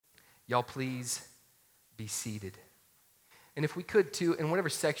Y'all please be seated. And if we could too, in whatever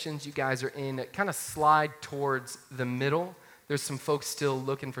sections you guys are in, kind of slide towards the middle. There's some folks still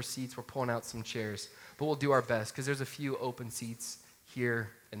looking for seats. We're pulling out some chairs, but we'll do our best because there's a few open seats here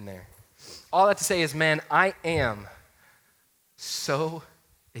and there. All that to say is, man, I am so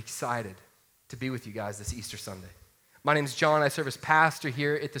excited to be with you guys this Easter Sunday. My name is John. I serve as pastor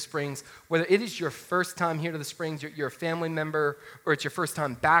here at the Springs. Whether it is your first time here to the Springs, you're a family member, or it's your first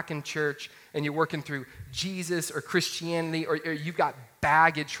time back in church, and you're working through Jesus or Christianity, or you've got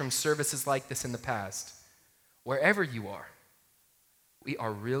baggage from services like this in the past, wherever you are, we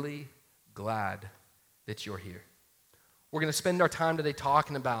are really glad that you're here. We're going to spend our time today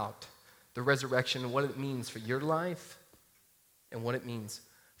talking about the resurrection and what it means for your life and what it means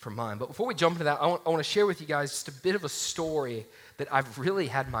for mine. But before we jump into that, I want to share with you guys just a bit of a story that I've really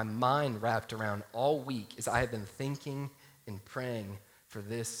had my mind wrapped around all week as I have been thinking and praying for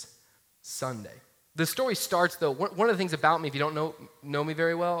this Sunday. The story starts, though, one of the things about me, if you don't know me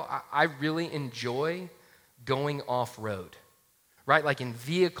very well, I really enjoy going off-road, right? Like in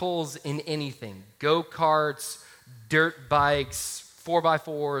vehicles, in anything, go-karts, dirt bikes,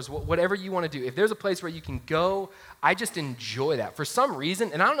 4x4s, whatever you want to do. If there's a place where you can go, I just enjoy that. For some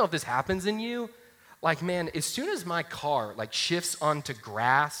reason, and I don't know if this happens in you, like, man, as soon as my car like shifts onto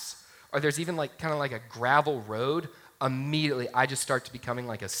grass, or there's even like kind of like a gravel road, immediately I just start to becoming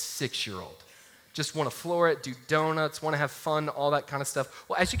like a 6-year-old. Just want to floor it, do donuts, want to have fun, all that kind of stuff.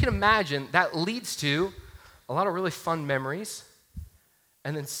 Well, as you can imagine, that leads to a lot of really fun memories,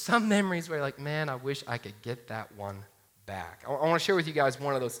 and then some memories where you're like, man, I wish I could get that one back. I want to share with you guys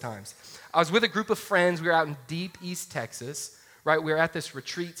one of those times. I was with a group of friends. We were out in deep East Texas, right? We were at this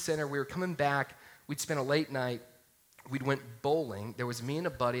retreat center. We were coming back. We'd spent a late night. We'd went bowling. There was me and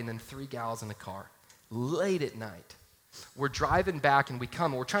a buddy and then 3 gals in the car. Late at night. We're driving back and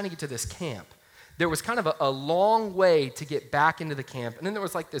we're trying to get to this camp. There was kind of a long way to get back into the camp. And then there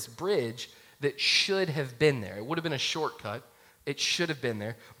was like this bridge that should have been there. It would have been a shortcut. It should have been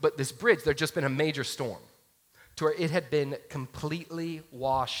there. But this bridge, there'd just been a major storm, to where it had been completely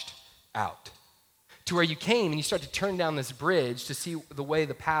washed out. To where you came and you start to turn down this bridge to see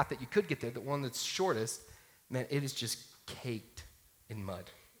the path that you could get there, the one that's shortest, man, it is just caked in mud.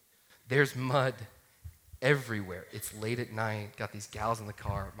 There's mud everywhere. It's late at night, got these gals in the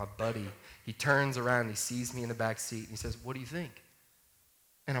car. My buddy, he turns around, he sees me in the back seat, and he says, "What do you think?"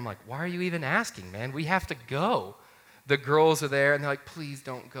 And I'm like, "Why are you even asking, man? We have to go." The girls are there, and they're like, "Please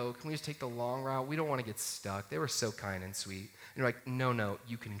don't go. Can we just take the long route? We don't want to get stuck." They were so kind and sweet. And they're like, no,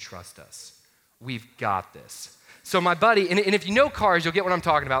 you can trust us. We've got this. So my buddy, and if you know cars, you'll get what I'm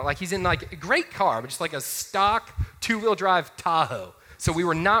talking about. Like, he's in like a great car, but just like a stock 2-wheel drive Tahoe. So we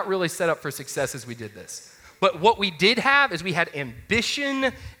were not really set up for success as we did this. But what we did have is we had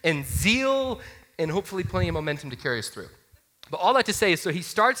ambition and zeal and hopefully plenty of momentum to carry us through. But all that to say is, so he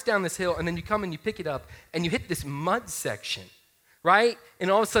starts down this hill, and then you come and you pick it up, and you hit this mud section, right?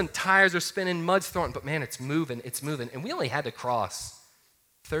 And all of a sudden, tires are spinning, mud's throwing, but man, it's moving. And we only had to cross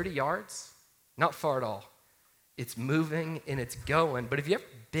 30 yards, not far at all. It's moving, and it's going. But if you've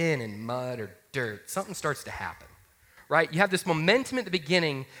ever been in mud or dirt, something starts to happen, right? You have this momentum at the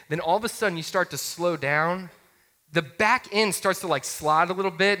beginning, then all of a sudden, you start to slow down. The back end starts to like slide a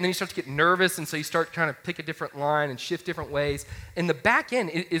little bit, and then you start to get nervous, and so you start trying to pick a different line and shift different ways. And the back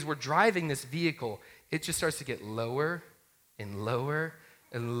end is we're driving this vehicle. It just starts to get lower and lower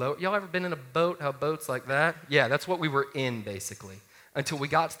and lower. Y'all ever been in a boat, how boats like that? Yeah, that's what we were in, basically, until we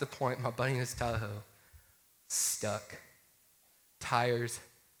got to the point, my buddy in his Tahoe, stuck, tires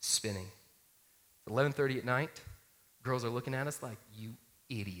spinning. 11:30 at night, girls are looking at us like, "You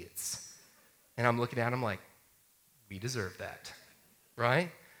idiots." And I'm looking at them like, we deserve that, right?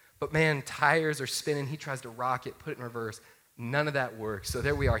 But man, tires are spinning. He tries to rock it, put it in reverse. None of that works. So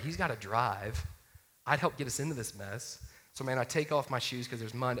there we are. He's got to drive. I'd help get us into this mess. So man, I take off my shoes because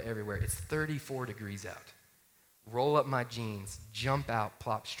there's mud everywhere. It's 34 degrees out. Roll up my jeans, jump out,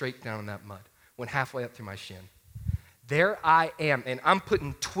 plop straight down in that mud. Went halfway up through my shin. There I am, and I'm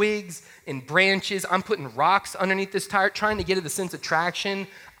putting twigs and branches, I'm putting rocks underneath this tire, trying to get at the sense of traction.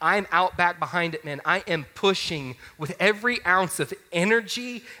 I'm out back behind it, man. I am pushing with every ounce of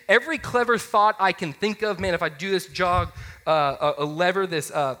energy, every clever thought I can think of. Man, if I do this jog, a lever,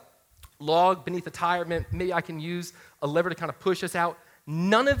 this log beneath the tire, man, maybe I can use a lever to kind of push us out.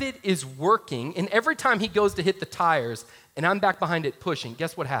 None of it is working, and every time he goes to hit the tires, and I'm back behind it pushing,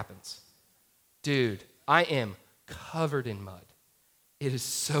 guess what happens? Dude, I am covered in mud. It is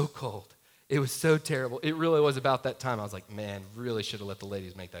so cold. It was so terrible. It really was about that time. I was like, man, really should have let the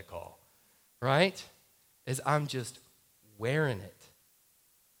ladies make that call, right? As I'm just wearing it.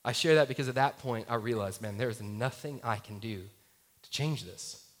 I share that because at that point I realized, man, there's nothing I can do to change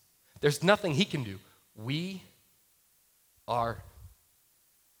this. There's nothing he can do. We are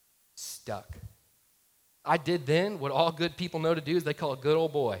stuck. I did then what all good people know to do is they call a good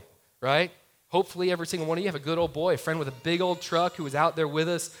old boy, right? Hopefully every single one of you have a good old boy, a friend with a big old truck who was out there with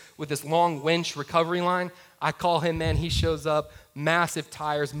us with this long winch recovery line. I call him, man, he shows up, massive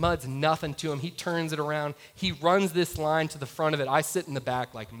tires, mud's nothing to him. He turns it around. He runs this line to the front of it. I sit in the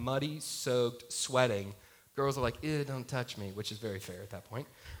back like muddy, soaked, sweating. Girls are like, ew, don't touch me, which is very fair at that point,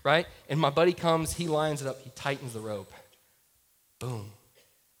 right? And my buddy comes, he lines it up, he tightens the rope. Boom.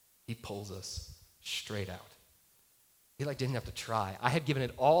 He pulls us straight out. He didn't have to try. I had given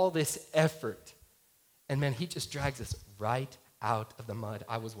it all this effort. And man, he just drags us right out of the mud.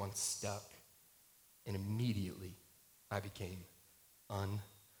 I was once stuck. And immediately I became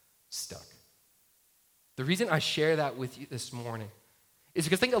unstuck. The reason I share that with you this morning is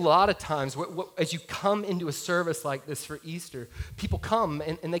because I think a lot of times as you come into a service like this for Easter, people come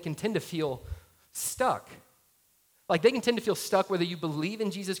and they can tend to feel stuck. They can tend to feel stuck whether you believe in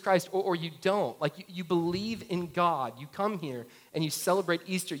Jesus Christ or you don't. You believe in God. You come here and you celebrate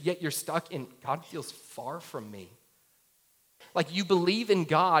Easter, yet you're stuck in, God feels far from me. You believe in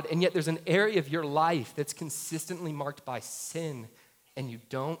God, and yet there's an area of your life that's consistently marked by sin, and you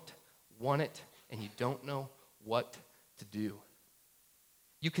don't want it, and you don't know what to do.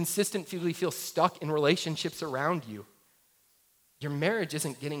 You consistently feel stuck in relationships around you. Your marriage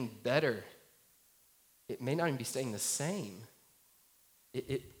isn't getting better. It may not even be staying the same.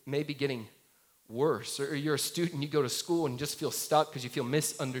 It may be getting worse. Or you're a student, you go to school and just feel stuck because you feel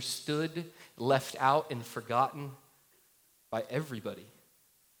misunderstood, left out, and forgotten by everybody.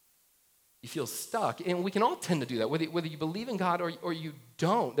 You feel stuck. And we can all tend to do that, whether you believe in God or you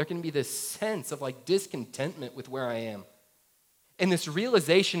don't. There can be this sense of discontentment with where I am. And this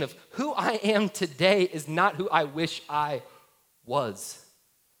realization of who I am today is not who I wish I was.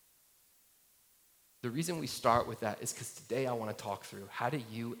 The reason we start with that is because today I want to talk through, how do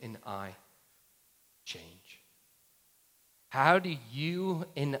you and I change? How do you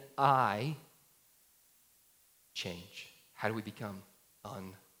and I change? How do we become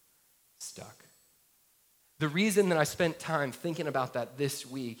unstuck? The reason that I spent time thinking about that this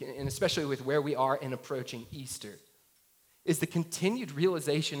week, and especially with where we are in approaching Easter, is the continued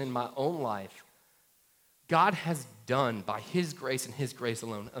realization in my own life God has done, by his grace and his grace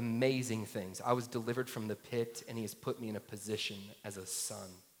alone, amazing things. I was delivered from the pit, and he has put me in a position as a son.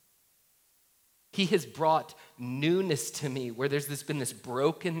 He has brought newness to me where there's been this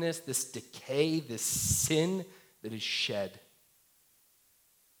brokenness, this decay, this sin that is shed.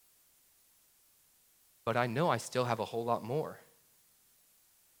 But I know I still have a whole lot more.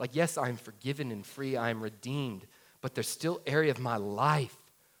 Yes, I'm forgiven and free, I'm redeemed, but there's still area of my life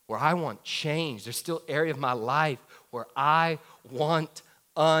where I want change. There's still area of my life where I want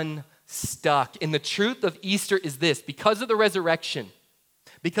unstuck. And the truth of Easter is this: because of the resurrection,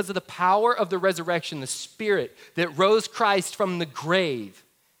 because of the power of the resurrection, the Spirit that rose Christ from the grave,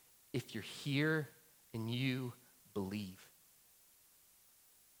 if you're here and you believe,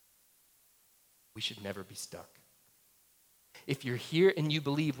 we should never be stuck. If you're here and you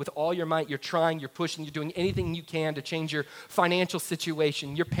believe with all your might, you're trying, you're pushing, you're doing anything you can to change your financial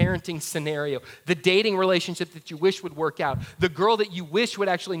situation, your parenting scenario, the dating relationship that you wish would work out, the girl that you wish would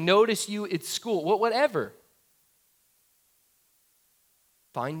actually notice you at school, whatever.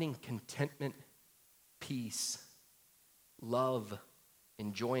 Finding contentment, peace, love,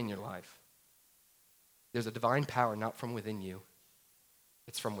 and joy in your life. There's a divine power not from within you,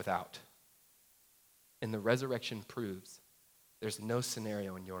 it's from without. And the resurrection proves there's no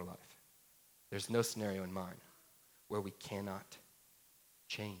scenario in your life, there's no scenario in mine where we cannot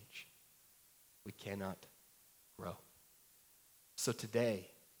change. We cannot grow. So today,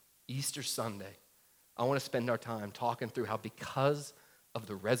 Easter Sunday, I want to spend our time talking through how because of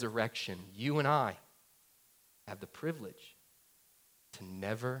the resurrection, you and I have the privilege to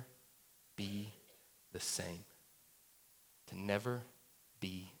never be the same. To never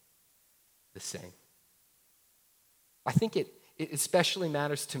be the same. I think it especially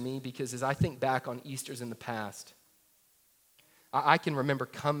matters to me because as I think back on Easters in the past, I can remember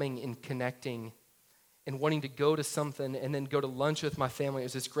coming and connecting and wanting to go to something and then go to lunch with my family. It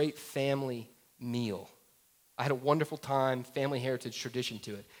was this great family meal. I had a wonderful time, family heritage tradition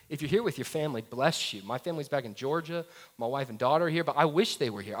to it. If you're here with your family, bless you. My family's back in Georgia. My wife and daughter are here, but I wish they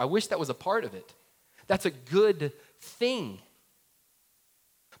were here. I wish that was a part of it. That's a good thing.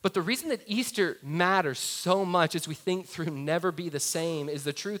 But the reason that Easter matters so much as we think through never be the same is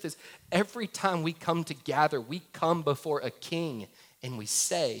the truth is every time we come to gather, we come before a king and we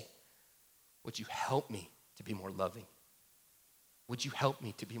say, would you help me to be more loving? Would you help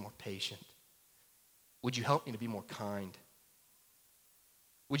me to be more patient? Would you help me to be more kind?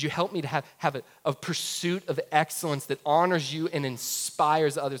 Would you help me to have a pursuit of excellence that honors you and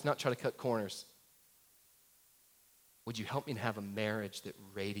inspires others, not try to cut corners? Would you help me to have a marriage that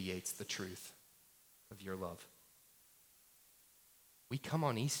radiates the truth of your love? We come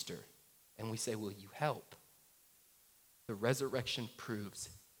on Easter and we say, will you help? The resurrection proves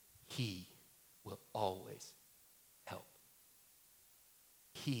he will always help.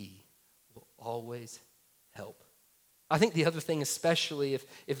 He will always help. I think the other thing, especially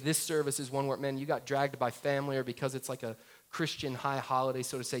if this service is one where, man, you got dragged by family or because it's like a Christian high holiday,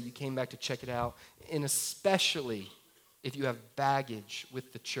 so to say, you came back to check it out, and especially if you have baggage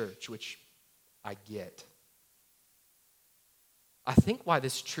with the church, which I get. I think why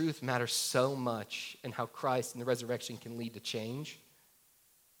this truth matters so much and how Christ and the resurrection can lead to change.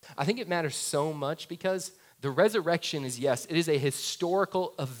 I think it matters so much because the resurrection is, yes, it is a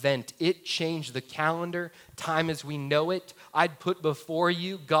historical event. It changed the calendar, time as we know it. I'd put before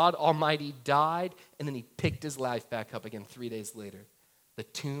you, God Almighty died, and then he picked his life back up again 3 days later. The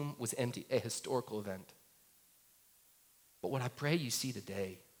tomb was empty, a historical event. But what I pray you see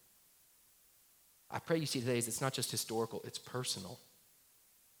today, is it's not just historical, it's personal.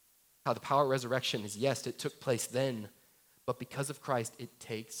 How the power of resurrection is, yes, it took place then, but because of Christ, it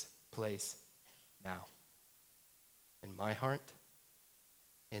takes place now. In my heart,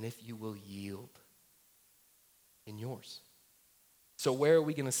 and if you will yield, in yours. So where are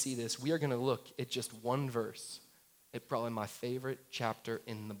we going to see this? We are going to look at just one verse. It's probably my favorite chapter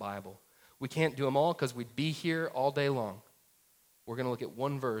in the Bible. We can't do them all because we'd be here all day long. We're going to look at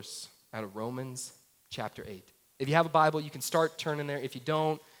one verse out of Romans chapter 8. If you have a Bible, you can start turning there. If you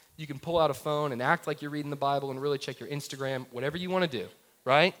don't, you can pull out a phone and act like you're reading the Bible and really check your Instagram, whatever you want to do,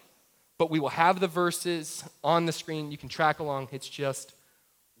 right? But we will have the verses on the screen. You can track along. It's just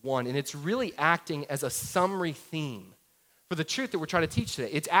one. And it's really acting as a summary theme for the truth that we're trying to teach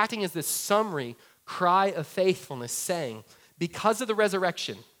today. It's acting as this summary cry of faithfulness saying, because of the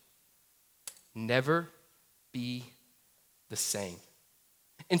resurrection, never be the same.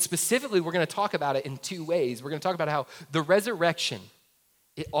 And specifically, we're going to talk about it in two ways. We're going to talk about how the resurrection,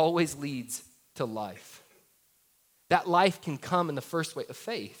 it always leads to life. That life can come in the first way of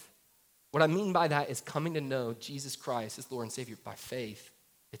faith. What I mean by that is coming to know Jesus Christ as Lord and Savior by faith.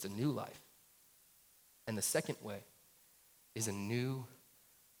 It's a new life. And the second way is a new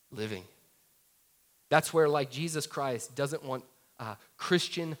living. That's where, like Jesus Christ, doesn't want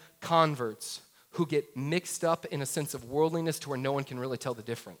Christian converts who get mixed up in a sense of worldliness to where no one can really tell the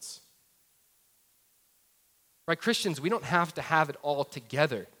difference. Right? Christians, we don't have to have it all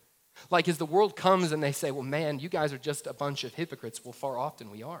together. Like as the world comes and they say, well, man, you guys are just a bunch of hypocrites. Well, far often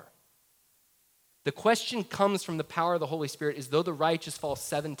we are. The question comes from the power of the Holy Spirit is, though the righteous fall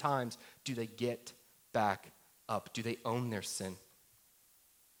 7 times, do they get back up? Do they own their sin?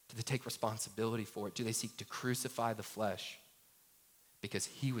 Do they take responsibility for it? Do they seek to crucify the flesh? Because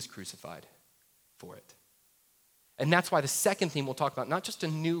he was crucified for it. And that's why the second theme we'll talk about, not just a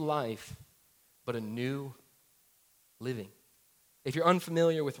new life, but a new living. If you're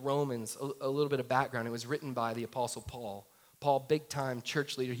unfamiliar with Romans, a little bit of background, it was written by the Apostle Paul. Paul, big-time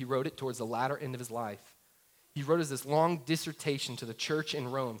church leader, he wrote it towards the latter end of his life. He wrote as this long dissertation to the church in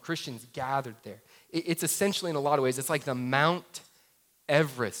Rome. Christians gathered there. It's essentially, in a lot of ways, it's like the Mount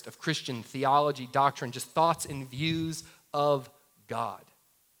Everest of Christian theology, doctrine, just thoughts and views of God.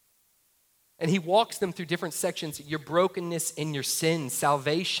 And he walks them through different sections, your brokenness and your sin,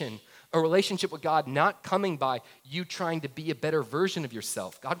 salvation, a relationship with God not coming by you trying to be a better version of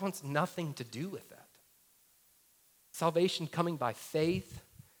yourself. God wants nothing to do with that. Salvation coming by faith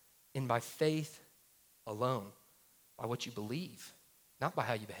and by faith alone, by what you believe, not by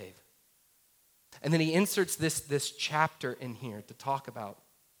how you behave. And then he inserts this chapter in here to talk about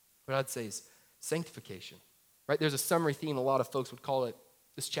what I'd say is sanctification. Right? There's a summary theme, a lot of folks would call it,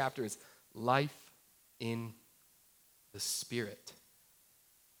 this chapter is life in the Spirit.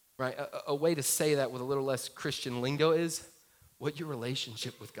 Right? A way to say that with a little less Christian lingo is what your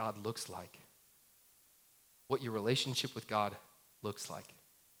relationship with God looks like. What your relationship with God looks like.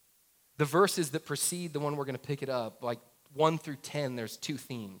 The verses that precede the one we're going to pick it up, like 1 through 10, there's 2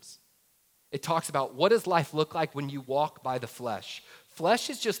 themes. It talks about what does life look like when you walk by the flesh. Flesh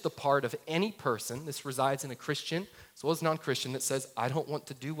is just the part of any person, this resides in a Christian as well as non-Christian, that says, I don't want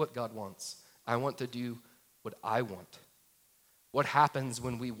to do what God wants. I want to do what I want. What happens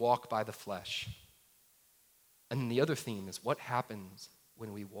when we walk by the flesh? And then the other theme is what happens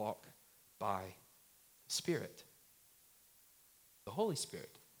when we walk by Spirit. the Holy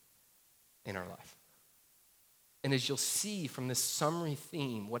Spirit in our life. And as you'll see from this summary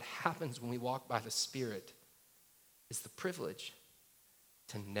theme, what happens when we walk by the Spirit is the privilege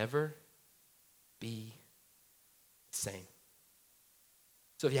to never be the same.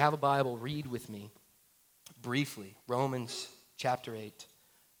 So if you have a Bible, read with me briefly Romans chapter 8,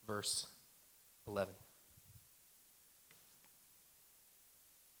 verse 11.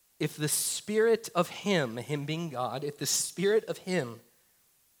 If the Spirit of him being God, if the Spirit of him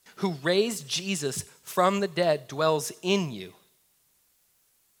who raised Jesus from the dead dwells in you,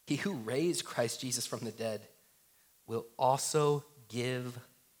 he who raised Christ Jesus from the dead will also give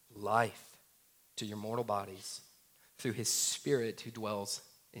life to your mortal bodies through his Spirit who dwells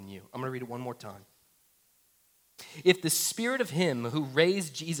in you. I'm going to read it one more time. If the Spirit of him who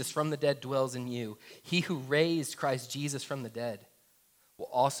raised Jesus from the dead dwells in you, he who raised Christ Jesus from the dead will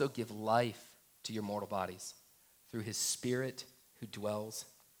also give life to your mortal bodies through his Spirit who dwells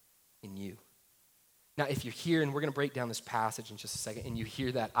in you. Now, if you're here, and we're going to break down this passage in just a second, and you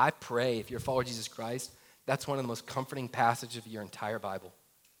hear that, I pray if you're a follower of Jesus Christ, that's one of the most comforting passages of your entire Bible.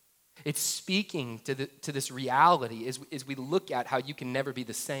 It's speaking to this reality as we look at how you can never be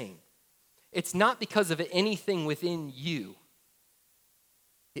the same. It's not because of anything within you.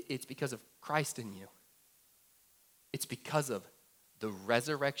 It's because of Christ in you. It's because of the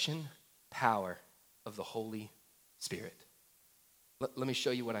resurrection power of the Holy Spirit. Let me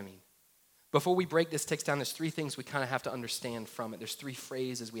show you what I mean. Before we break this text down, there's three things we kind of have to understand from it. There's three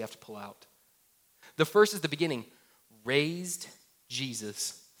phrases we have to pull out. The first is the beginning. Raised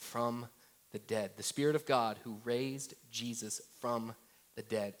Jesus from the dead. The Spirit of God who raised Jesus from the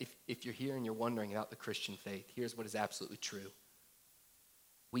dead. If you're here and you're wondering about the Christian faith, here's what is absolutely true.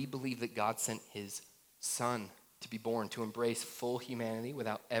 We believe that God sent his Son to be born, to embrace full humanity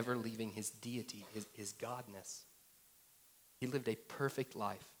without ever leaving his deity, his godness. He lived a perfect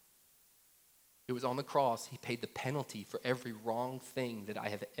life. It was on the cross, he paid the penalty for every wrong thing that I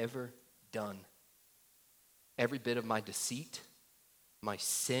have ever done. Every bit of my deceit, my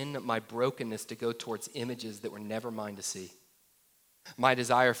sin, my brokenness to go towards images that were never mine to see. My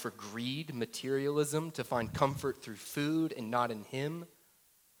desire for greed, materialism, to find comfort through food and not in him.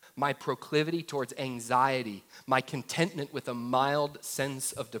 My proclivity towards anxiety, my contentment with a mild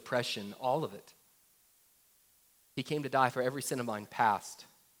sense of depression, all of it. He came to die for every sin of mine, past,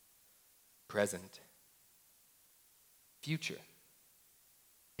 present, future.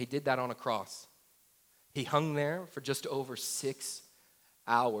 He did that on a cross. He hung there for just over 6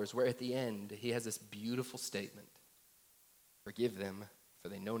 hours, where at the end, he has this beautiful statement. Forgive them, for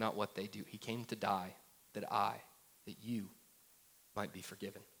they know not what they do. He came to die that you might be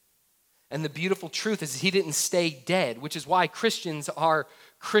forgiven. And the beautiful truth is he didn't stay dead, which is why Christians are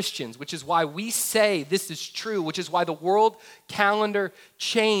Christians, which is why we say this is true, which is why the world calendar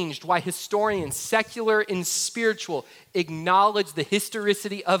changed, why historians, secular and spiritual, acknowledge the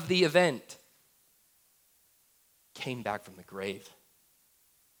historicity of the event. Came back from the grave.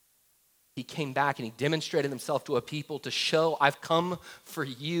 He came back and he demonstrated himself to a people to show, I've come for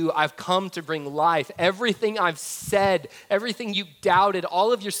you. I've come to bring life. Everything I've said, everything you doubted,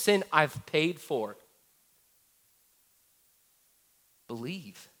 all of your sin, I've paid for.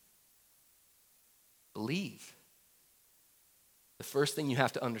 Believe. Believe. The first thing you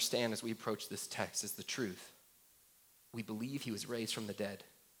have to understand as we approach this text is the truth. We believe he was raised from the dead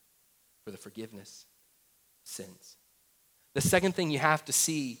for the forgiveness of sins. The second thing you have to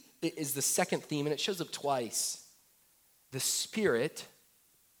see is the second theme, and it shows up twice. The Spirit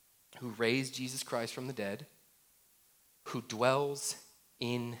who raised Jesus Christ from the dead, who dwells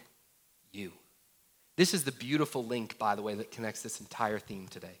in you. This is the beautiful link, by the way, that connects this entire theme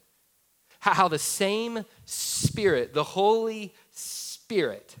today. How the same Spirit, the Holy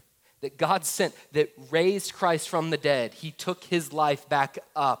Spirit that God sent, that raised Christ from the dead, he took his life back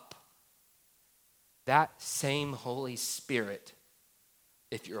up. That same Holy Spirit,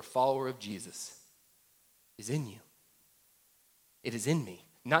 if you're a follower of Jesus, is in you. It is in me.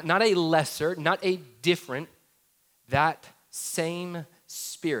 Not a lesser, not a different, that same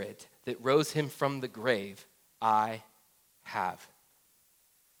Spirit that rose him from the grave, I have.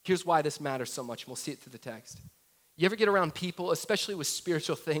 Here's why this matters so much, and we'll see it through the text. You ever get around people, especially with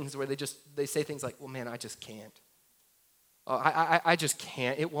spiritual things, where they say things like, well, man, I just can't. Oh, I just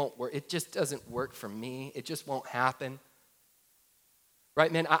can't. It won't work. It just doesn't work for me. It just won't happen.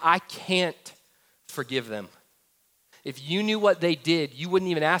 Right, man? I can't forgive them. If you knew what they did, you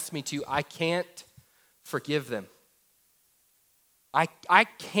wouldn't even ask me to. I can't forgive them. I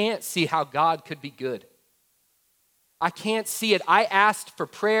can't see how God could be good. I can't see it. I asked for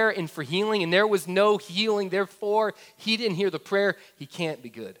prayer and for healing, and there was no healing. Therefore, he didn't hear the prayer. He can't be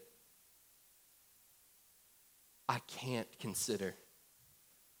good. I can't consider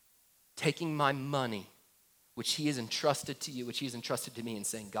taking my money, which he has entrusted to you, which he has entrusted to me, and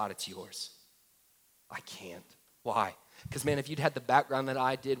saying, God, it's yours. I can't. Why? Because, man, if you'd had the background that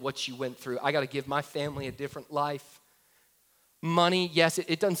I did, what you went through, I got to give my family a different life. Money, yes,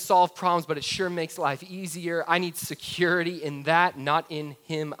 it doesn't solve problems, but it sure makes life easier. I need security in that, not in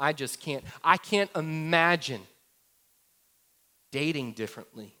him. I just can't. I can't imagine dating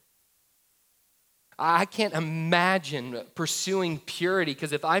differently. I can't imagine pursuing purity,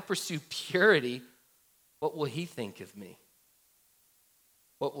 because if I pursue purity, what will he think of me?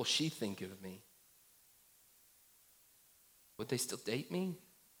 What will she think of me? Would they still date me?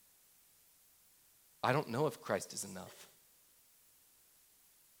 I don't know if Christ is enough.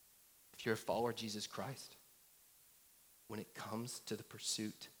 If you're a follower of Jesus Christ, when it comes to the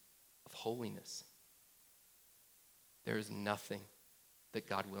pursuit of holiness, there is nothing that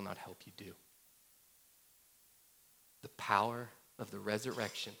God will not help you do. The power of the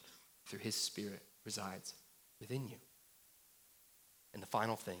resurrection through his Spirit resides within you. And the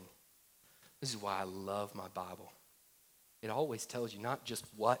final thing, this is why I love my Bible. It always tells you not just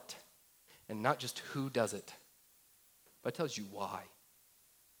what and not just who does it, but it tells you why.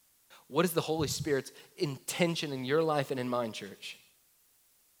 What is the Holy Spirit's intention in your life and in mine, church?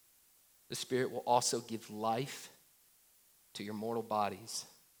 The Spirit will also give life to your mortal bodies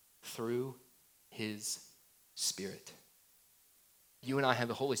through his Spirit. You and I have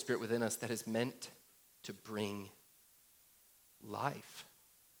the Holy Spirit within us that is meant to bring life.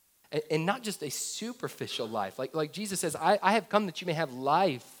 And not just a superficial life. Like Jesus says, I have come that you may have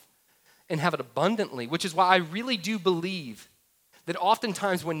life and have it abundantly, which is why I really do believe that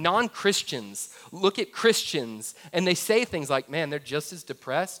oftentimes when non-Christians look at Christians and they say things like, man, they're just as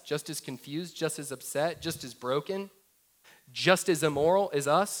depressed, just as confused, just as upset, just as broken, just as immoral as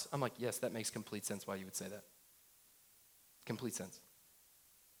us. I'm like, yes, that makes complete sense why you would say that. Complete sense.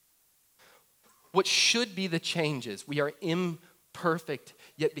 What should be the changes? We are imperfect,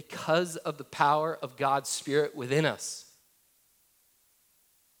 yet because of the power of God's Spirit within us,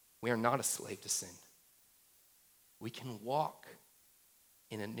 we are not a slave to sin. We can walk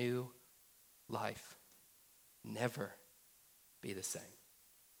in a new life, never be the same.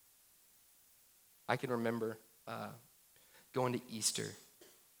 I can remember going to Easter,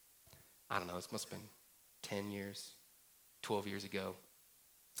 I don't know, it must have been 10 years, 12 years ago.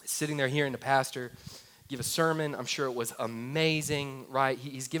 Sitting there hearing the pastor give a sermon. I'm sure it was amazing, right?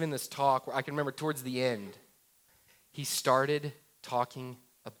 He's giving this talk where I can remember towards the end, he started talking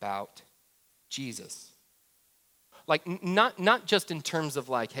about Jesus. Like, not just in terms of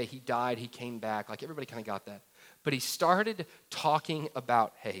like, hey, he died, he came back. Like, everybody kind of got that. But he started talking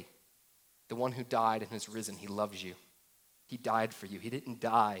about, hey, the one who died and has risen, he loves you. He died for you. He didn't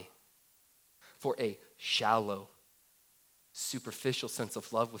die for a shallow, superficial sense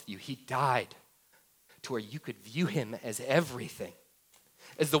of love with you. He died to where you could view him as everything.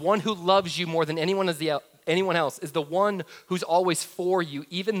 As the one who loves you more than anyone else, is the one who's always for you,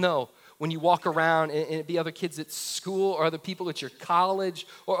 even though when you walk around and it be other kids at school or other people at your college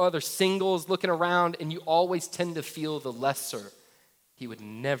or other singles looking around and you always tend to feel the lesser, he would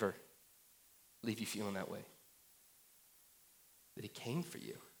never leave you feeling that way. That he came for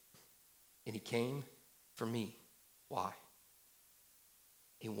you. And he came for me. Why?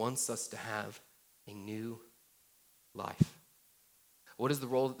 He wants us to have a new life. What is the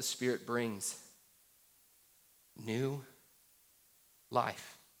role that the Spirit brings? New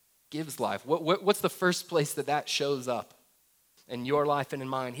life. Gives life. What's the first place that shows up in your life and in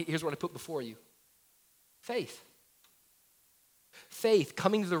mine? Here's what I put before you. Faith. Faith,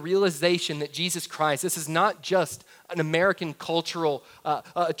 coming to the realization that Jesus Christ, this is not just an American cultural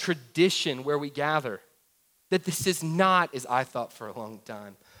tradition where we gather. That this is not, as I thought for a long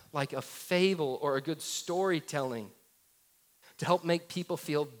time, like a fable or a good storytelling to help make people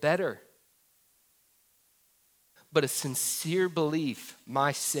feel better. But a sincere belief,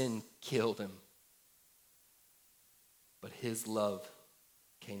 my sin killed him. But his love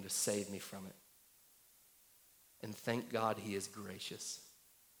came to save me from it. And thank God he is gracious,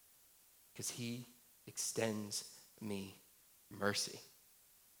 because he extends me mercy.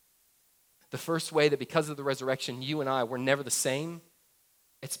 The first way that because of the resurrection, you and I were never the same,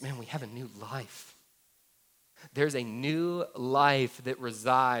 it's, man, we have a new life. There's a new life that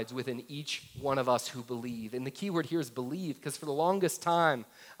resides within each one of us who believe. And the key word here is believe, because for the longest time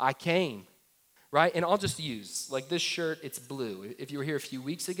I came right? And I'll just use, like this shirt, it's blue. If you were here a few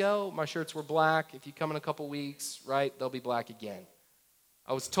weeks ago, my shirts were black. If you come in a couple weeks, right, they'll be black again.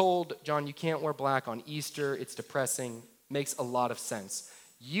 I was told, John, you can't wear black on Easter. It's depressing. Makes a lot of sense.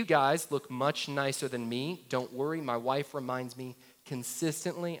 You guys look much nicer than me. Don't worry, my wife reminds me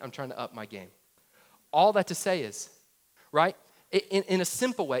consistently I'm trying to up my game. All that to say is, right, in a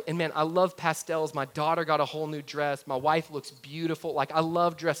simple way, and man, I love pastels. My daughter got a whole new dress. My wife looks beautiful. Like, I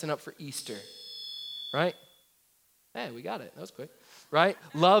love dressing up for Easter, right? Hey, we got it. That was quick, right?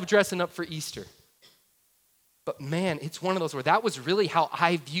 Love dressing up for Easter. But man, it's one of those where that was really how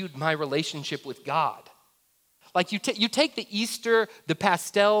I viewed my relationship with God. Like you take the Easter, the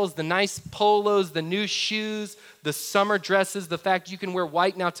pastels, the nice polos, the new shoes, the summer dresses, the fact you can wear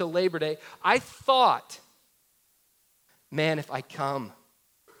white now till Labor Day. I thought, man, if I come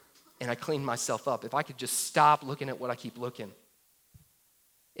and I clean myself up, if I could just stop looking at what I keep looking,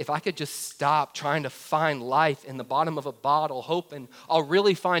 if I could just stop trying to find life in the bottom of a bottle, hoping I'll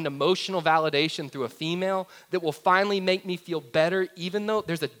really find emotional validation through a female that will finally make me feel better, even though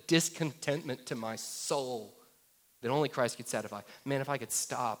there's a discontentment to my soul that only Christ could satisfy. Man, if I could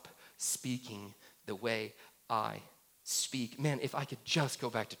stop speaking the way I speak. Man, if I could just go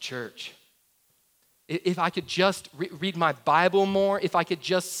back to church. If I could just read my Bible more, if I could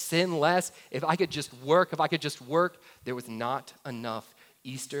just sin less, if I could just work, there was not enough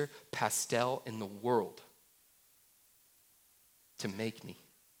Easter pastel in the world to make me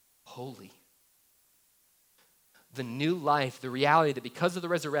holy. The new life, the reality that because of the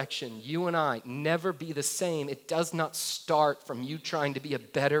resurrection, you and I never be the same. It does not start from you trying to be a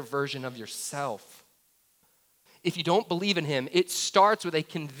better version of yourself. If you don't believe in him, it starts with a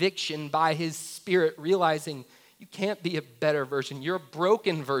conviction by his Spirit, realizing you can't be a better version. You're a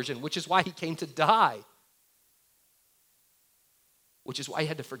broken version, which is why he came to die. Which is why he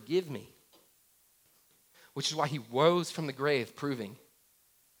had to forgive me. Which is why he rose from the grave, proving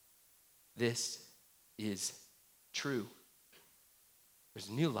this is true. There's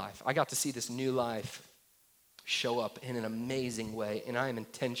new life. I got to see this new life show up in an amazing way, and I am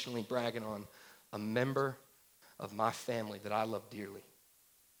intentionally bragging on a member of my family that I love dearly.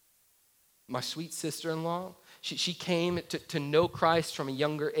 My sweet sister-in-law, she came to know Christ from a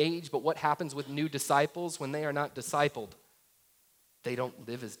younger age, but what happens with new disciples when they are not discipled? They don't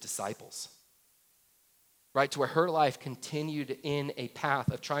live as disciples, right? To where her life continued in a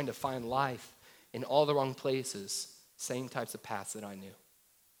path of trying to find life in all the wrong places, same types of paths that I knew.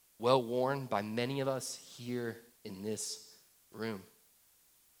 Well worn by many of us here in this room,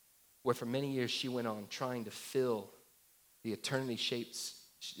 where for many years she went on trying to fill the eternity-shaped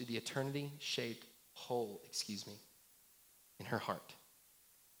hole, in her heart.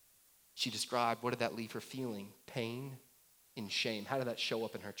 She described, what did that leave her feeling? Pain and shame. How did that show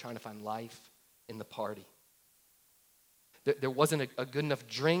up in her? Trying to find life in the party. There wasn't a good enough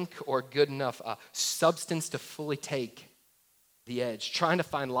drink or good enough substance to fully take the edge. Trying to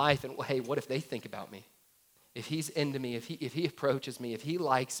find life and, hey, what if they think about me? If he's into me, if he approaches me, if he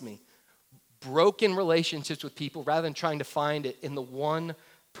likes me. Broken relationships with people rather than trying to find it in the one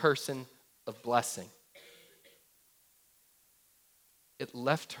person of blessing. It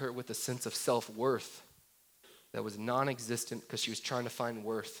left her with a sense of self-worth that was non-existent because she was trying to find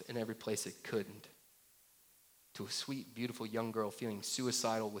worth in every place it couldn't. To a sweet, beautiful young girl feeling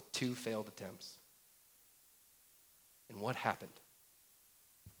suicidal with 2 failed attempts. And what happened?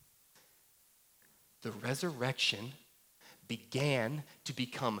 The resurrection began to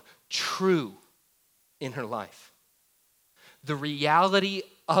become true in her life. The reality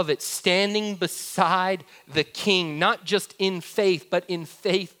of it, standing beside the King, not just in faith, but in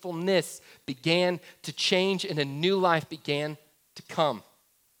faithfulness, began to change and a new life began to come.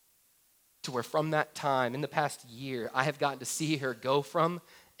 To where from that time, in the past year, I have gotten to see her go from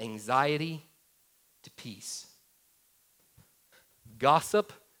anxiety to peace.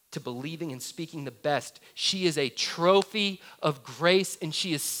 Gossip to believing and speaking the best. She is a trophy of grace, and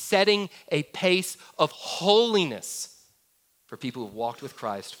she is setting a pace of holiness for people who have walked with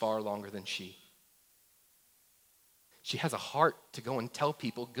Christ far longer than she. She has a heart to go and tell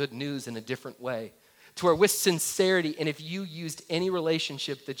people good news in a different way. To where with sincerity, and if you used any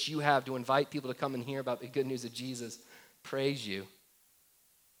relationship that you have to invite people to come and hear about the good news of Jesus, praise you.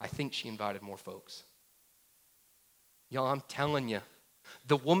 I think she invited more folks. Y'all, I'm telling you,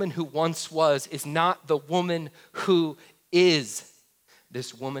 the woman who once was is not the woman who is.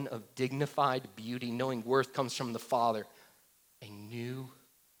 This woman of dignified beauty, knowing worth comes from the Father. A new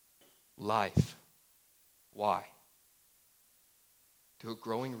life. Why? Through a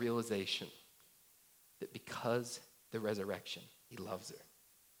growing realization that because the resurrection, he loves her.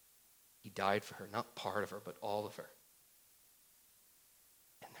 He He died for her, not part of her, but all of her.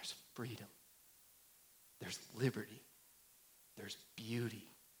 And there's freedom. There's liberty. There's beauty.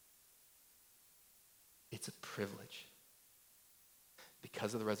 It's a privilege.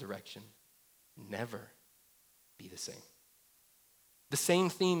 Because of the resurrection, never be the same. The same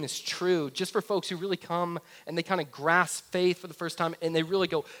theme is true just for folks who really come and they kind of grasp faith for the first time and they really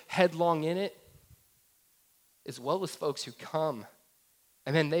go headlong in it, as well as folks who come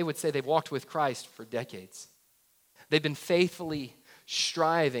and then they would say they've walked with Christ for decades. They've been faithfully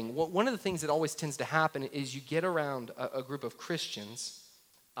striving. One of the things that always tends to happen is you get around a group of Christians,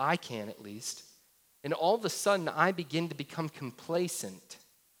 I can at least, and all of a sudden I begin to become complacent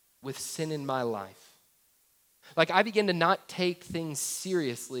with sin in my life. Like I begin to not take things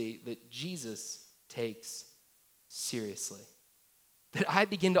seriously that Jesus takes seriously. That I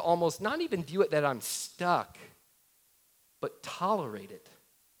begin to almost not even view it that I'm stuck, but tolerate it.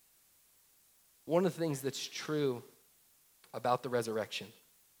 One of the things that's true about the resurrection,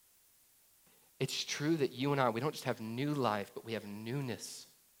 it's true that you and I, we don't just have new life, but we have newness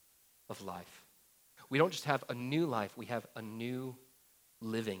of life. We don't just have a new life, we have a new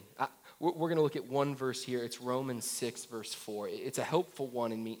living. We're going to look at one verse here. It's Romans 6, verse 4. It's a helpful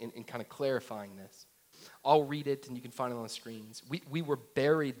one in kind of clarifying this. I'll read it, and you can find it on the screens. We were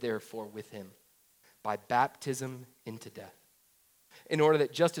buried, therefore, with him by baptism into death, in order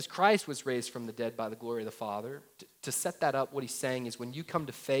that just as Christ was raised from the dead by the glory of the Father, to set that up, what he's saying is when you come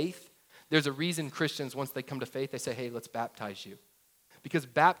to faith, there's a reason Christians, once they come to faith, they say, hey, let's baptize you. Because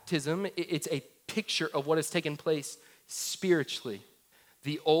baptism, it's a picture of what has taken place spiritually.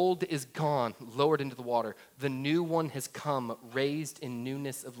 The old is gone, lowered into the water. The new one has come, raised in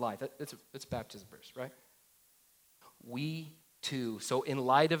newness of life. That's baptism verse, right? We too, so in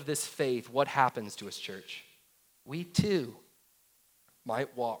light of this faith, what happens to us, church? We too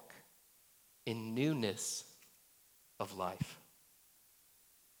might walk in newness of life.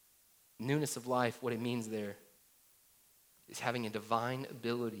 Newness of life, what it means there is having a divine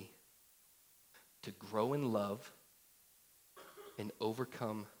ability to grow in love and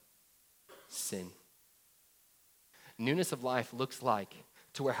overcome sin. Newness of life looks like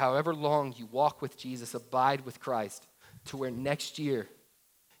to where however long you walk with Jesus, abide with Christ, to where next year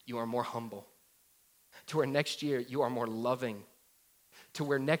you are more humble, to where next year you are more loving, to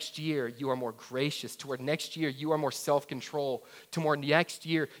where next year you are more gracious, to where next year you are more self-control, to where next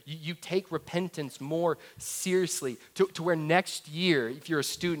year you take repentance more seriously, to where next year, if you're a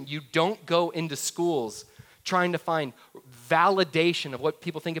student, you don't go into schools trying to find validation of what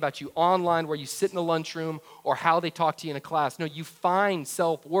people think about you online, where you sit in the lunchroom, or how they talk to you in a class. No, you find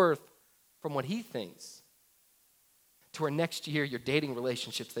self-worth from what he thinks. To where next year your dating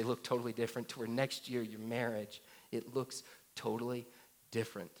relationships, they look totally different. To where next year your marriage, it looks totally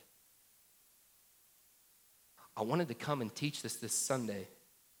different. I wanted to come and teach this Sunday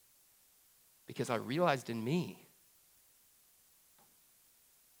because I realized in me,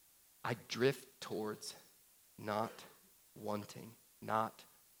 I drift towards not wanting, not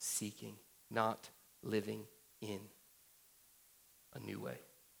seeking, not living in a new way,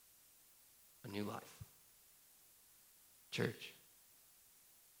 a new life. Church,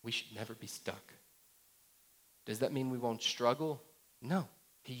 we should never be stuck. Does that mean we won't struggle? No.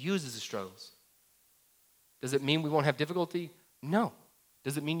 He uses the struggles. Does it mean we won't have difficulty? No.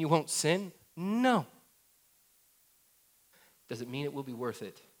 Does it mean you won't sin? No. Does it mean it will be worth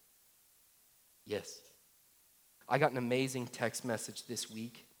it? Yes. I got an amazing text message this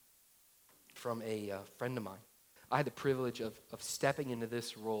week from a friend of mine. I had the privilege of stepping into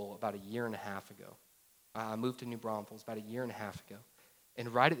this role about a year and a half ago. I moved to New Braunfels about a year and a half ago.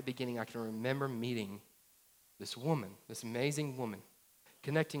 And right at the beginning, I can remember meeting this woman, this amazing woman,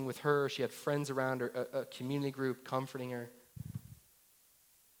 connecting with her. She had friends around her, a community group comforting her.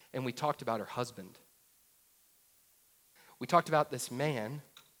 And we talked about her husband. We talked about this man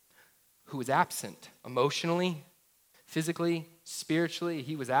who was absent emotionally, physically, spiritually.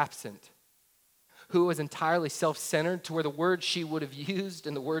 He was absent. Who was entirely self-centered, to where the word she would have used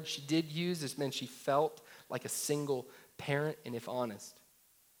and the word she did use is meant she felt like a single parent. And if honest,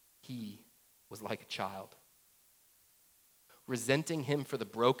 he was like a child. Resenting him for the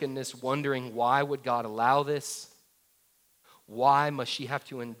brokenness, wondering why would God allow this? Why must she have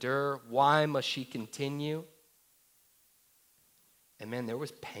to endure? Why must she continue? And man, there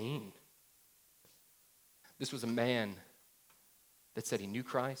was pain. This was a man that said he knew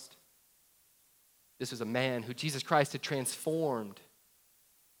Christ. This was a man who Jesus Christ had transformed.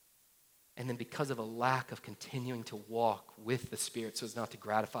 And then because of a lack of continuing to walk with the Spirit so as not to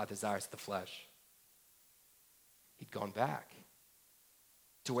gratify the desires of the flesh, he'd gone back.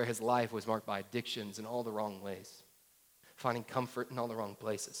 to where his life was marked by addictions in all the wrong ways, finding comfort in all the wrong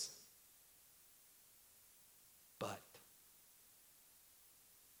places. But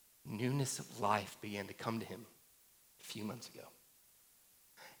newness of life began to come to him a few months ago.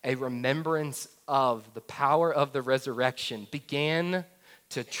 A remembrance of the power of the resurrection began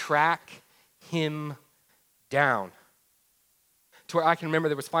to track him down. To where I can remember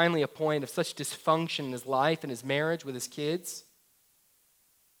there was finally a point of such dysfunction in his life and his marriage with his kids,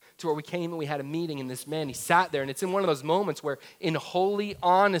 to where we came and we had a meeting, and this man, he sat there, and it's in one of those moments where in holy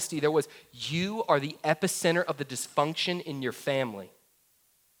honesty there was, you are the epicenter of the dysfunction in your family.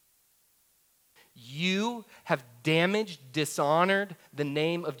 You have damaged, dishonored the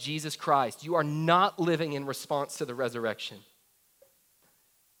name of Jesus Christ. You are not living in response to the resurrection.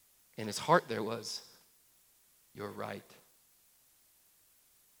 In his heart there was, you're right.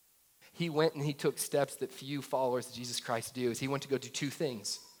 He went and he took steps that few followers of Jesus Christ do. He went to go do two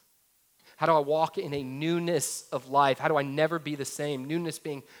things. How do I walk in a newness of life? How do I never be the same? Newness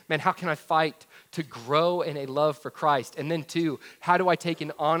being, man, how can I fight to grow in a love for Christ? And then two, how do I take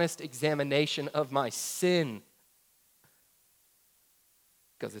an honest examination of my sin?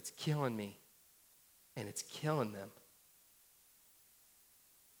 Because it's killing me and it's killing them.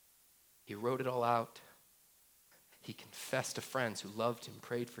 He wrote it all out. He confessed to friends who loved him,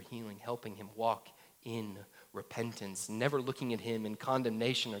 prayed for healing, helping him walk in repentance, never looking at him in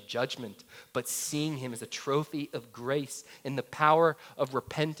condemnation or judgment, but seeing him as a trophy of grace in the power of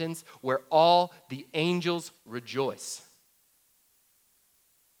repentance where all the angels rejoice.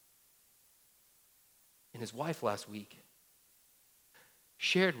 And his wife last week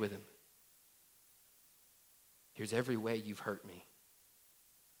shared with him, here's every way you've hurt me.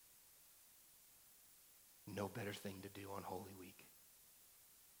 No better thing to do on Holy Week.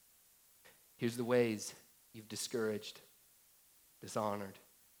 Here's the ways you've discouraged, dishonored,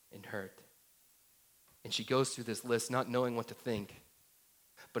 and hurt. And she goes through this list not knowing what to think,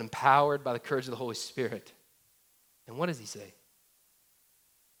 but empowered by the courage of the Holy Spirit. And what does he say?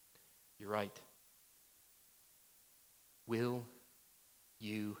 You're right. Will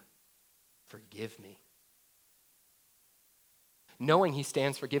you forgive me? Knowing he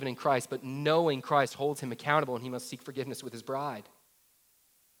stands forgiven in Christ, but knowing Christ holds him accountable and he must seek forgiveness with his bride.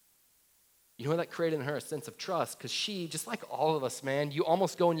 You know what that created in her? A sense of trust, because she, just like all of us, man, you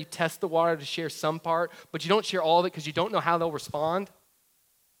almost go and you test the water to share some part, but you don't share all of it because you don't know how they'll respond.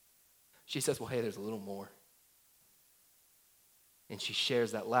 She says, well, hey, there's a little more. And she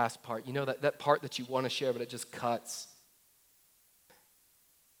shares that last part. You know, that part that you want to share, but it just cuts.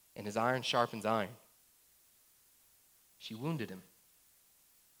 And as iron sharpens iron, she wounded him.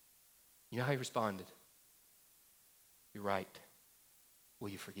 You know how he responded? You're right. Will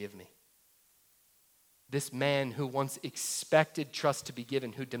you forgive me? This man who once expected trust to be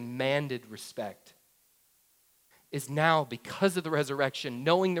given, who demanded respect, is now, because of the resurrection,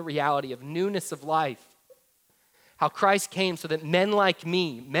 knowing the reality of newness of life, how Christ came so that men like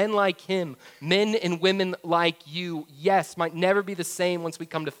me, men like him, men and women like you, yes, might never be the same once we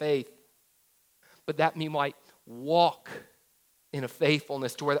come to faith, but that we might walk in a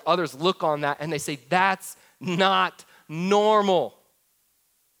faithfulness to where others look on that and they say, that's not normal.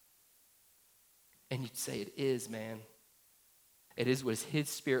 And you'd say, it is, man. It is what his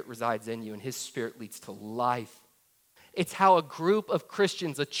spirit resides in you, and his spirit leads to life. It's how a group of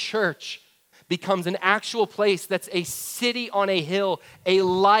Christians, a church, becomes an actual place that's a city on a hill, a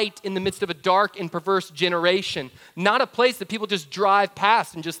light in the midst of a dark and perverse generation. Not a place that people just drive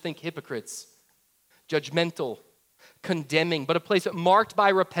past and just think hypocrites, judgmental, condemning, but a place marked by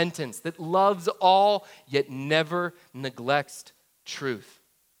repentance that loves all yet never neglects truth.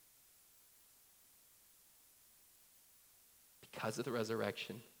 Because of the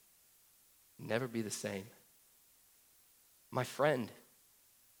resurrection, never be the same. My friend,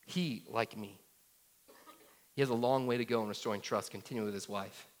 he, like me, he has a long way to go in restoring trust continually with his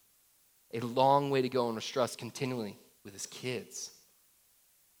wife. A long way to go in restoring trust continually with his kids.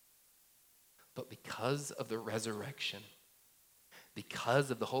 But because of the resurrection, because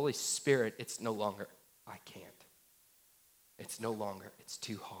of the Holy Spirit, it's no longer, I can't. It's no longer, it's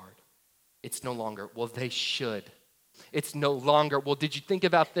too hard. It's no longer, well, they should. It's no longer, well, did you think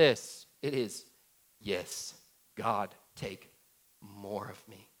about this? It is, yes, God, take more of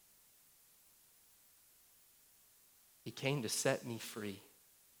me. He came to set me free.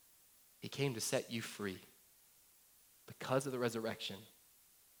 He came to set you free. Because of the resurrection,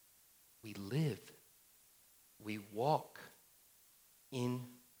 we live, we walk in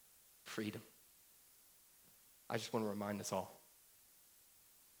freedom. I just want to remind us all.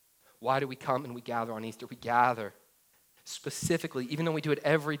 Why do we come and we gather on Easter? We gather specifically, even though we do it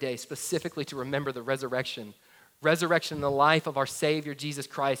every day, specifically to remember the resurrection. Resurrection in the life of our Savior, Jesus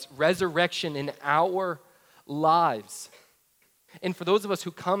Christ. Resurrection in our lives. And for those of us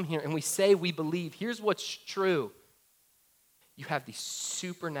who come here and we say we believe, here's what's true. You have the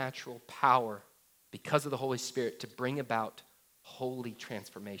supernatural power because of the Holy Spirit to bring about holy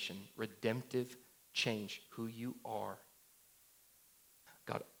transformation, redemptive change, who you are.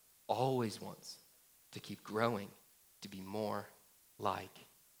 God always wants to keep growing, to be more like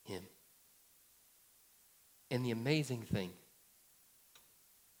him. And the amazing thing,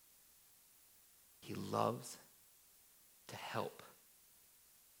 he loves to help.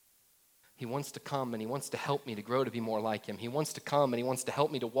 He wants to come and he wants to help me to grow to be more like him. He wants to come and he wants to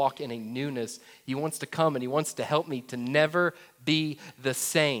help me to walk in a newness. He wants to come and he wants to help me to never be the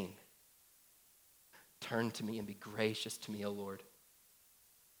same. Turn to me and be gracious to me, O Lord,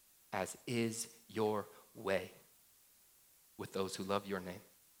 as is your way with those who love your name.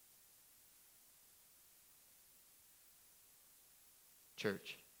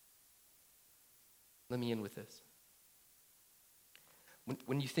 Church, let me end with this.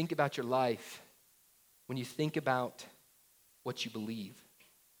 When you think about your life, when you think about what you believe,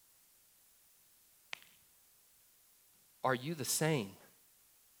 are you the same?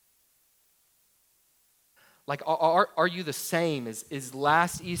 Like, are you the same as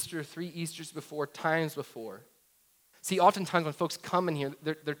last Easter, 3 Easters before, times before? See, oftentimes when folks come in here,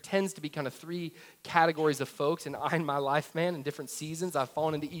 there tends to be kind of 3 categories of folks, and I in my life, man, in different seasons, I've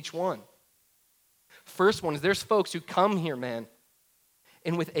fallen into each one. First one is there's folks who come here, man,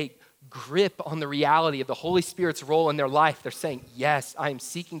 and with a grip on the reality of the Holy Spirit's role in their life, they're saying, yes, I am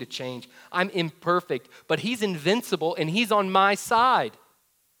seeking to change. I'm imperfect, but he's invincible and he's on my side.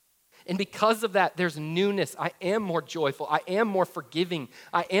 And because of that, there's newness. I am more joyful. I am more forgiving.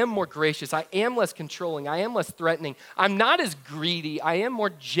 I am more gracious. I am less controlling. I am less threatening. I'm not as greedy. I am more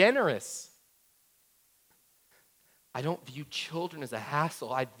generous. I don't view children as a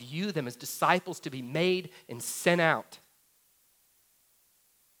hassle. I view them as disciples to be made and sent out.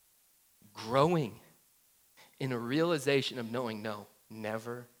 Growing in a realization of knowing, no,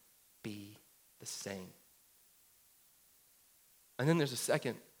 never be the same. And then there's a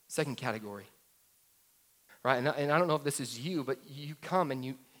second category, right? And I don't know if this is you, but you come and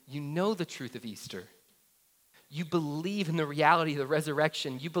you know the truth of Easter. You believe in the reality of the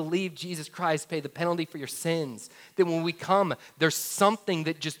resurrection. You believe Jesus Christ paid the penalty for your sins. That when we come, there's something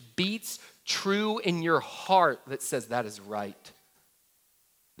that just beats true in your heart that says that is right.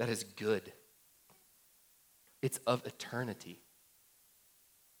 That is good. It's of eternity.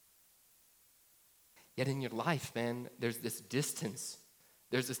 Yet in your life, man, there's this distance.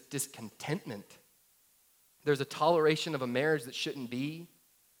 There's this discontentment. There's a toleration of a marriage that shouldn't be.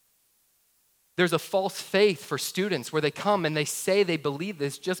 There's a false faith for students where they come and they say they believe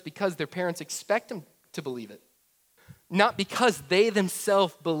this just because their parents expect them to believe it. Not because they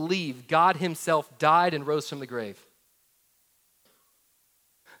themselves believe God himself died and rose from the grave.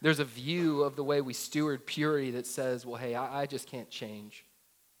 There's a view of the way we steward purity that says, well, hey, I just can't change.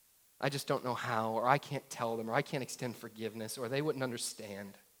 I just don't know how, or I can't tell them, or I can't extend forgiveness, or they wouldn't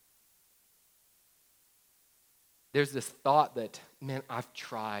understand. There's this thought that, man, I've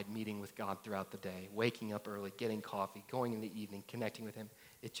tried meeting with God throughout the day, waking up early, getting coffee, going in the evening, connecting with him.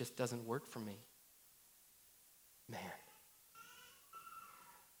 It just doesn't work for me. Man.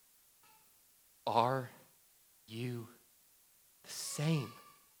 Are you the same?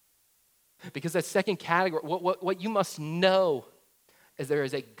 Because that second category, what you must know is there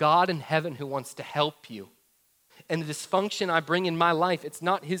is a God in heaven who wants to help you. And the dysfunction I bring in my life, it's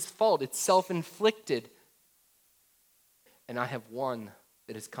not his fault. It's self-inflicted. And I have one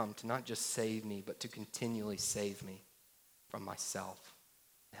that has come to not just save me, but to continually save me from myself.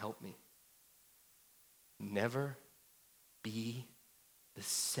 Help me. Never be the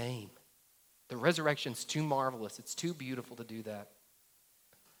same. The resurrection's too marvelous. It's too beautiful to do that.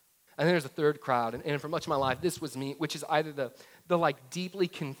 And then there's a third crowd, and for much of my life, this was me, which is either the like deeply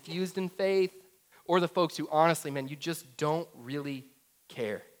confused in faith or the folks who honestly, man, you just don't really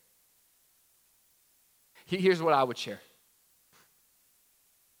care. Here's what I would share.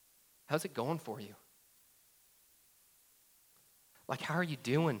 How's it going for you? Like, how are you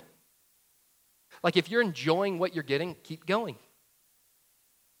doing? Like, if you're enjoying what you're getting, keep going.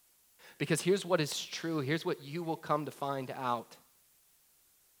 Because here's what is true. Here's what you will come to find out.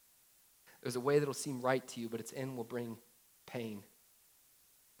 There's a way that'll seem right to you, but its end will bring pain.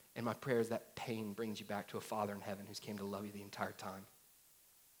 And my prayer is that pain brings you back to a Father in heaven who's came to love you the entire time.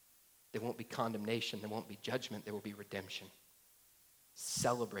 There won't be condemnation. There won't be judgment. There will be redemption,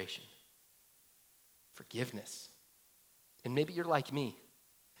 celebration, forgiveness, And maybe you're like me.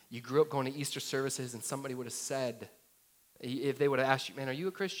 You grew up going to Easter services and somebody would have said, if they would have asked you, man, are you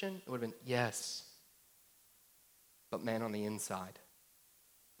a Christian? It would have been, yes. But man, on the inside,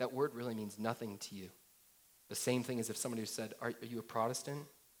 that word really means nothing to you. The same thing as if somebody said, are you a Protestant?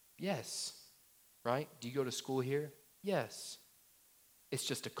 Yes. Right? Do you go to school here? Yes. It's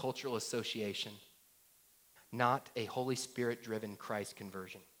just a cultural association, not a Holy Spirit-driven Christ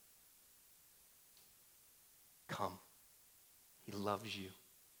conversion. Come. He loves you.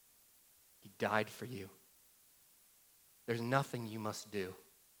 He died for you. There's nothing you must do.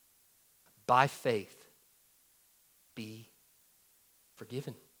 By faith, be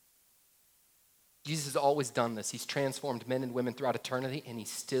forgiven. Jesus has always done this. He's transformed men and women throughout eternity, and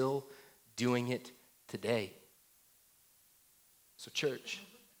he's still doing it today. So church,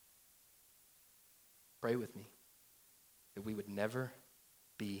 pray with me that we would never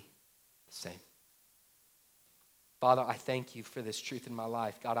be the same. Father, I thank you for this truth in my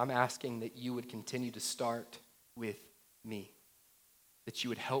life. God, I'm asking that you would continue to start with me, that you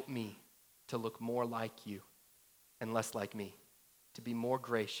would help me to look more like you and less like me, to be more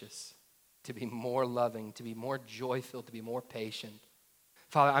gracious, to be more loving, to be more joy-filled, to be more patient.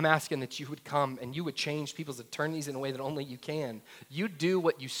 Father, I'm asking that you would come and you would change people's eternities in a way that only you can. You do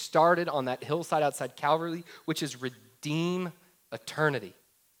what you started on that hillside outside Calvary, which is redeem eternity.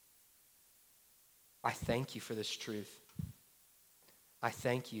 I thank you for this truth. I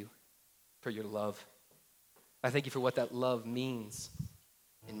thank you for your love. I thank you for what that love means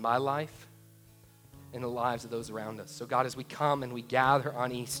in my life, in the lives of those around us. So God, as we come and we gather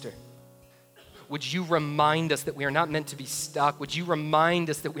on Easter, would you remind us that we are not meant to be stuck? Would you remind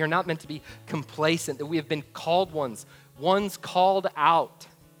us that we are not meant to be complacent, that we have been called ones called out,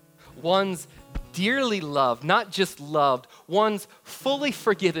 ones dearly loved, not just loved, ones fully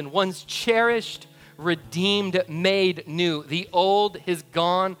forgiven, ones cherished, redeemed, made new. The old is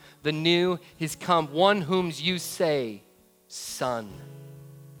gone, the new is come. One whom you say, son,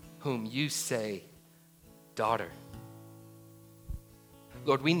 whom you say, daughter.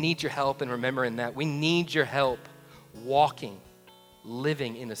 Lord, we need your help in remembering that. We need your help walking,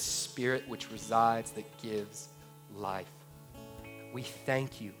 living in a spirit which resides, that gives life. We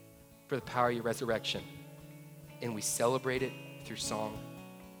thank you for the power of your resurrection, and we celebrate it through song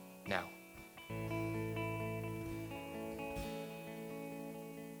now.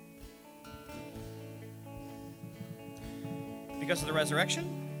 Because of the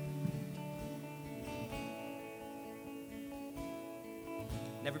resurrection,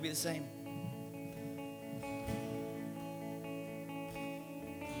 never be the same.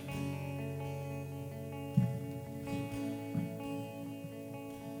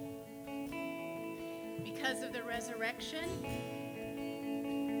 Because of the resurrection,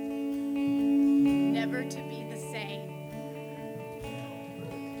 never to be the same.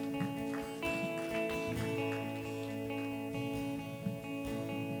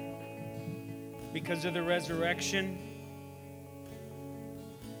 Because of the resurrection,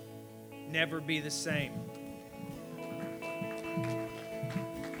 never be the same.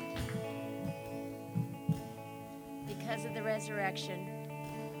 Because of the resurrection,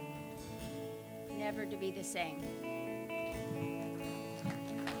 never to be the same.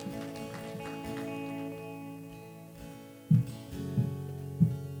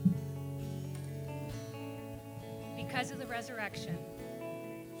 Because of the resurrection,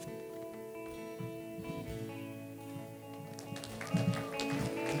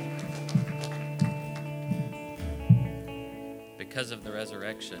 Because of the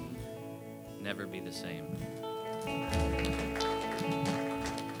resurrection, never be the same.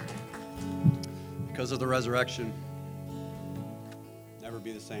 Because of the resurrection, never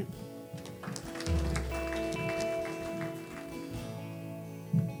be the same.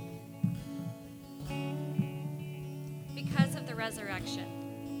 Because of the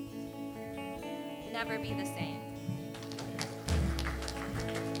resurrection, never be the same.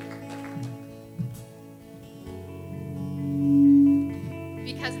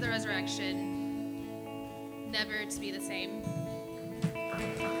 because of the resurrection, never to be the same.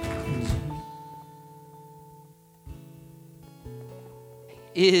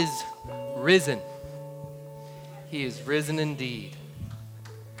 Is risen. He is risen indeed.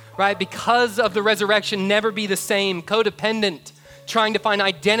 Right? Because of the resurrection, never be the same, codependent, trying to find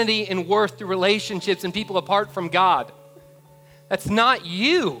identity and worth through relationships and people apart from God. That's not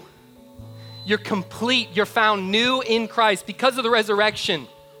you. You're complete. You're found new in Christ because of the resurrection.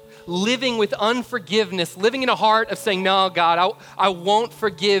 Living with unforgiveness, living in a heart of saying, no, God, I won't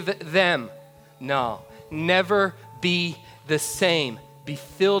forgive them. No, never be the same. Be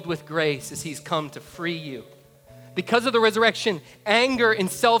filled with grace as he's come to free you, Because of the resurrection, anger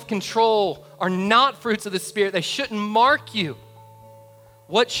and self-control are not fruits of the Spirit. They shouldn't mark you.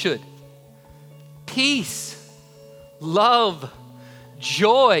 What should? Peace, love,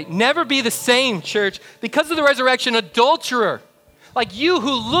 joy. Never be the same, church. Because of the resurrection, adulterer, like you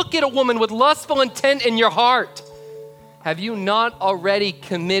who look at a woman with lustful intent in your heart, have you not already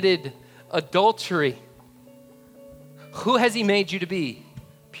committed adultery? Who has he made you to be?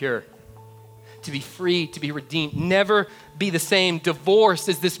 Pure. To be free, to be redeemed. Never be the same. Divorce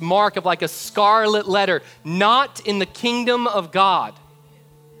is this mark of like a scarlet letter, not in the kingdom of God.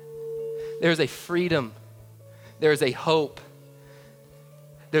 There's a freedom. There's a hope.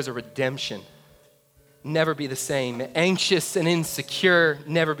 There's a redemption. Never be the same. Anxious and insecure,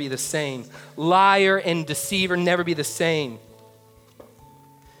 never be the same. Liar and deceiver, never be the same.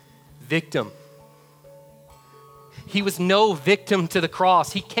 Victim. He was no victim to the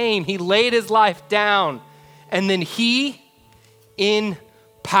cross. He came, he laid his life down, and then he, in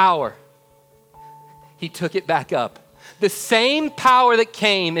power, he took it back up. The same power that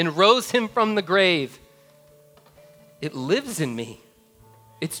came and rose him from the grave, it lives in me.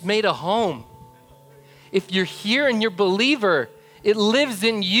 It's made a home. If you're here and you're a believer, it lives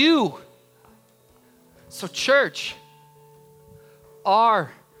in you. So church,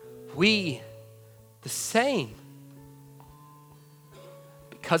 are we the same?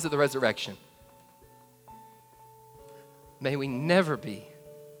 Because of the resurrection. May we never be.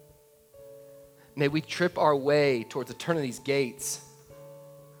 May we trip our way towards eternity's gates.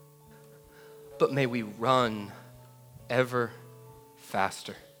 But may we run ever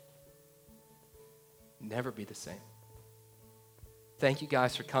faster. Never be the same. Thank you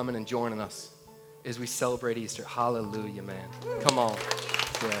guys for coming and joining us as we celebrate Easter. Hallelujah, man. Come on.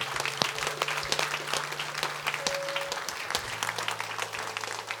 Yeah.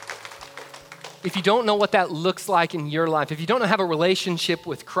 If you don't know what that looks like in your life, if you don't have a relationship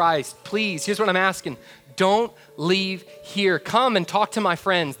with Christ, please, here's what I'm asking. Don't leave here. Come and talk to my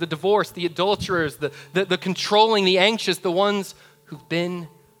friends, the divorced, the adulterers, the controlling, the anxious, the ones who've been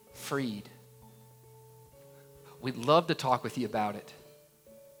freed. We'd love to talk with you about it.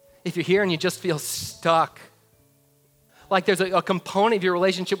 If you're here and you just feel stuck, like there's a component of your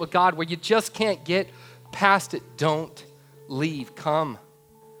relationship with God where you just can't get past it, don't leave. Come,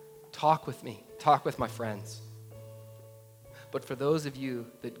 talk with me, talk with my friends. But for those of you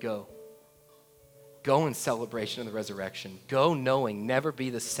that go in celebration of the resurrection. Go knowing, never be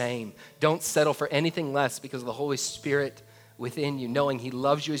the same. Don't settle for anything less because of the Holy Spirit within you, knowing he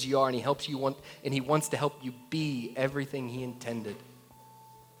loves you as you are and he helps you and he wants to help you be everything he intended.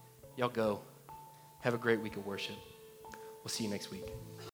 Y'all go. Have a great week of worship. We'll see you next week.